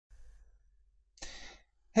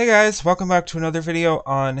Hey guys, welcome back to another video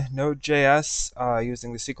on Node.js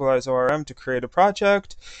using the sequelize ORM to create a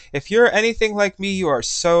project. If you're anything like me, you are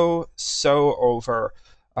so over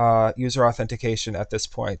user authentication at this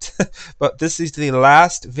point. But this is the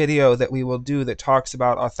last video that we will do that talks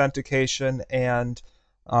about authentication and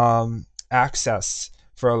access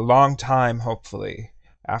for a long time, hopefully.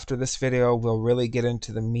 After this video, we'll really get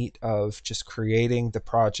into the meat of just creating the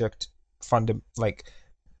project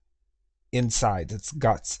inside its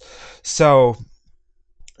guts. So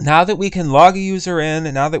now that we can log a user in,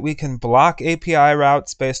 and now that we can block API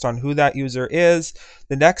routes based on who that user is,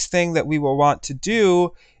 the next thing that we will want to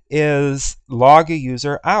do is log a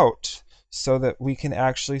user out so that we can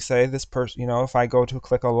actually say this person, if I go to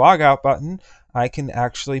click a logout button, I can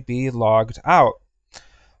actually be logged out.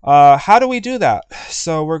 How do we do that?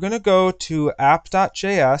 So we're going to go to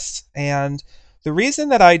app.js, and the reason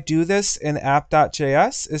that I do this in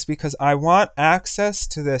app.js is because I want access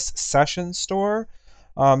to this session store.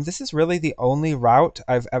 This is really the only route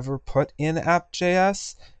I've ever put in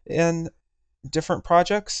app.js in different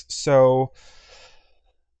projects. So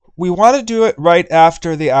we want to do it right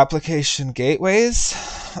after the application gateways.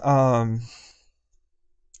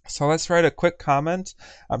 So let's write a quick comment.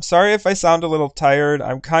 I'm sorry if I sound a little tired.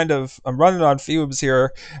 I'm running on fumes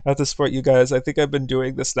here at this point, you guys. I think I've been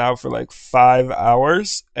doing this now for like 5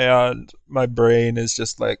 hours, and my brain is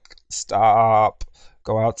just like, stop,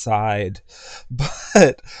 go outside.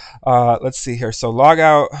 But let's see here. So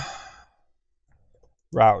logout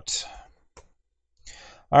route.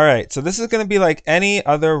 All right, so this is going to be like any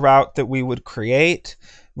other route that we would create,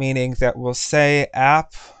 meaning that we'll say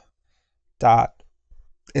app dot,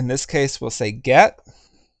 in this case, we'll say get.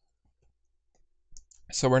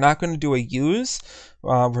 So we're not going to do a use.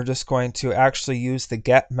 We're just going to actually use the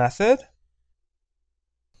get method.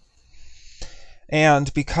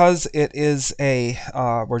 And because it is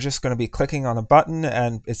we're just going to be clicking on a button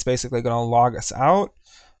and it's basically going to log us out.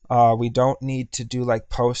 We don't need to do like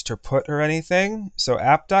post or put or anything. So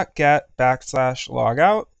app.get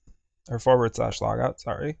 /logout or /logout,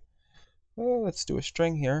 sorry. Oh, let's do a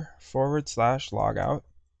string here, /logout.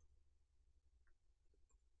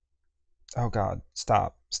 Oh God,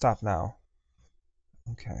 stop now.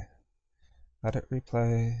 Okay, let it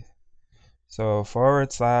replay. So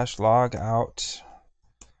 /logout.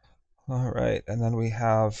 All right, and then we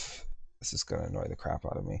have, this is going to annoy the crap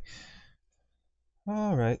out of me.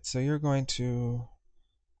 All right, so you're going to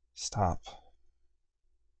stop.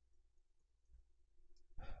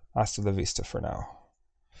 Hasta la vista for now.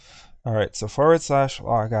 All right, so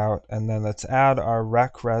 /logout, and then let's add our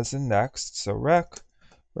rec res in next. So rec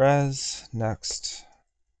res next.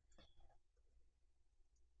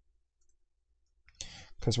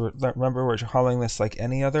 Because remember, we're calling this like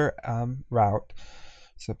any other route.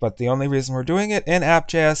 So, but the only reason we're doing it in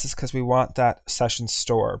app.js is because we want that session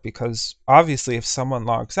store, because obviously if someone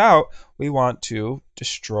logs out, we want to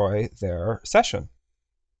destroy their session.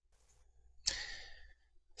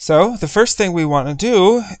 So the first thing we want to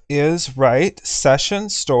do is write session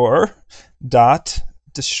store dot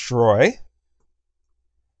destroy.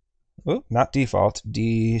 Ooh, not default,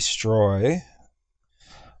 destroy.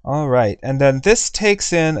 All right, and then this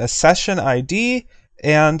takes in a session ID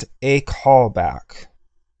and a callback.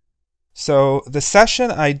 So the session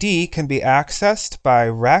ID can be accessed by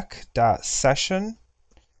rec.session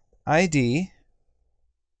ID,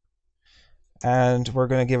 and we're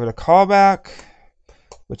going to give it a callback,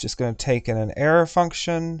 which is going to take in an error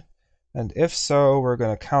function, and if so, we're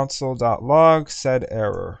going to console.log said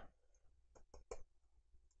error.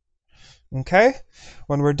 Okay,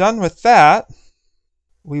 when we're done with that,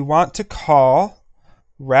 we want to call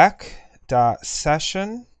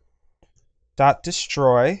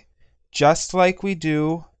rec.session.destroy, just like we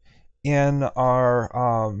do in our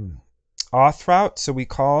auth route. So we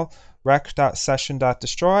call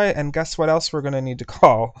rec.session.destroy, and guess what else we're going to need to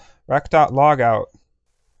call? rec.logout.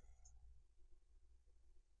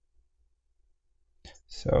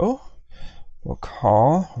 So we'll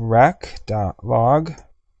call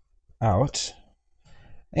rec.logout.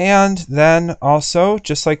 And then also,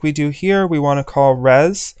 just like we do here, we want to call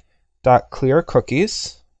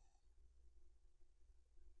res.clearCookies.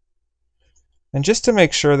 And just to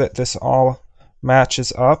make sure that this all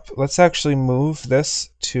matches up, let's actually move this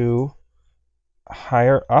to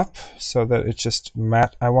higher up so that it just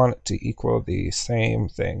I want it to equal the same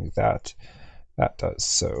thing that does.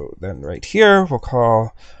 So then right here, we'll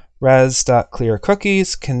call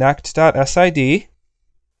res.clearCookies connect.sid.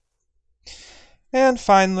 And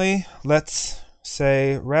finally, let's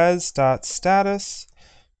say res.status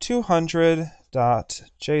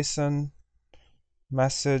 200.json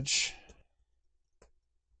message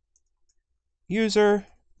user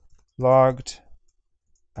logged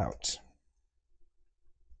out.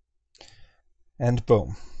 And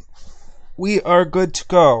boom. We are good to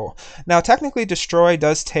go. Now, technically, destroy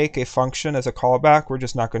does take a function as a callback. We're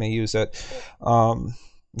just not going to use it.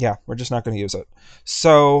 Yeah, we're just not going to use it.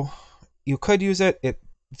 So you could use it. It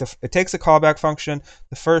takes a callback function.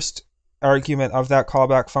 The first argument of that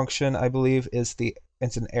callback function, I believe, is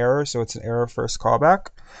it's an error, so it's an error first callback.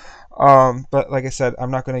 But like I said, I'm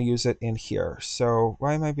not going to use it in here. So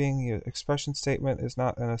why am I being used? Expression statement is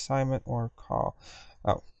not an assignment or call.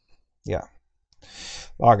 Oh, yeah.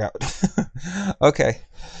 Logout. Okay,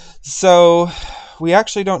 so we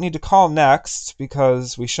actually don't need to call next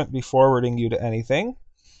because we shouldn't be forwarding you to anything.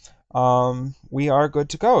 We are good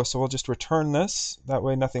to go. So we'll just return this. That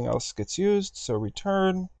way nothing else gets used. So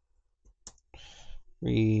return.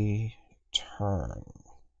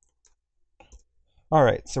 All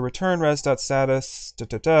right, so return res.status.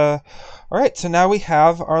 All right, so now we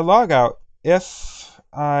have our logout. If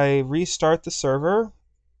I restart the server,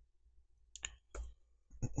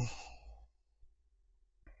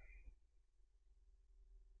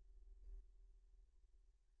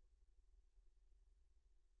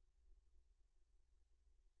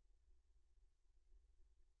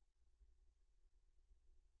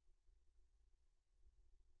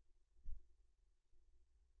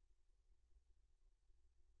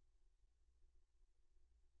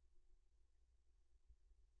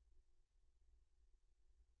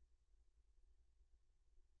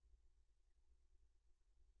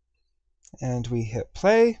 and we hit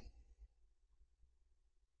play.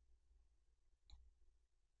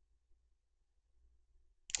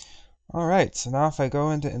 All right, so now if I go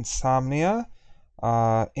into Insomnia,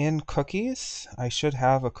 in cookies, I should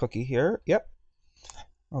have a cookie here. Yep.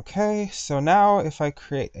 Okay, so now if I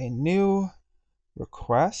create a new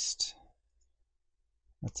request,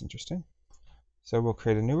 that's interesting. So we'll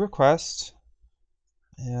create a new request,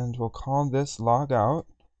 and we'll call this logout.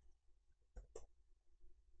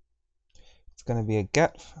 It's going to be a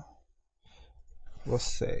get. We'll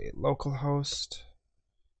say localhost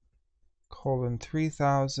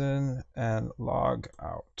 :3000 and log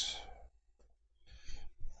out.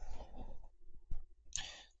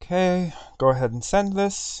 Okay, go ahead and send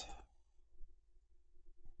this.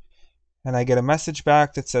 And I get a message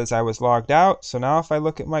back that says I was logged out. So now if I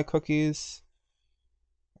look at my cookies,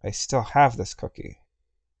 I still have this cookie.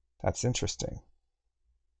 That's interesting.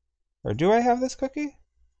 Or do I have this cookie?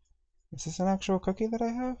 Is this an actual cookie that I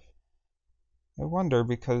have? I wonder,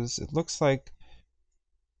 because it looks like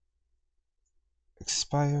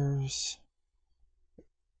expires.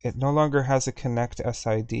 It no longer has a connect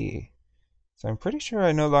SID. So I'm pretty sure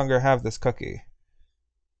I no longer have this cookie.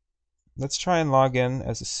 Let's try and log in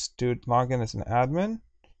as an admin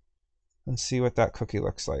and see what that cookie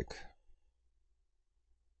looks like.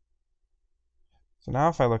 So now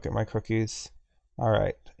if I look at my cookies, all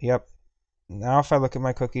right, yep. Now if I look at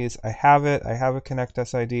my cookies, I have it. I have a connect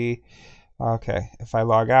SID. Okay, if I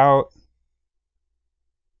log out,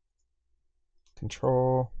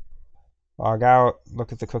 control, log out,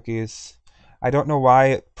 look at the cookies. I don't know why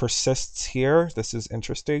it persists here. This is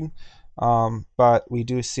interesting. But we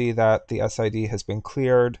do see that the SID has been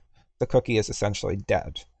cleared. The cookie is essentially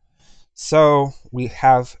dead. So we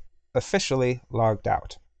have officially logged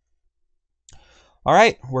out. All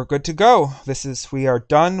right, we're good to go. We are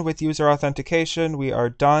done with user authentication. We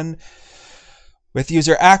are done with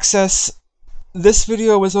user access. This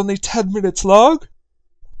video was only 10 minutes long.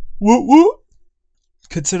 Woo woo.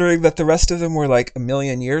 Considering that the rest of them were like a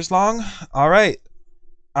million years long. All right.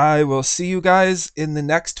 I will see you guys in the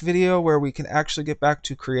next video where we can actually get back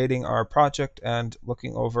to creating our project and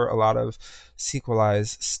looking over a lot of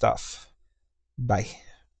sequelize stuff. Bye.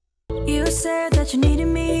 You said that you needed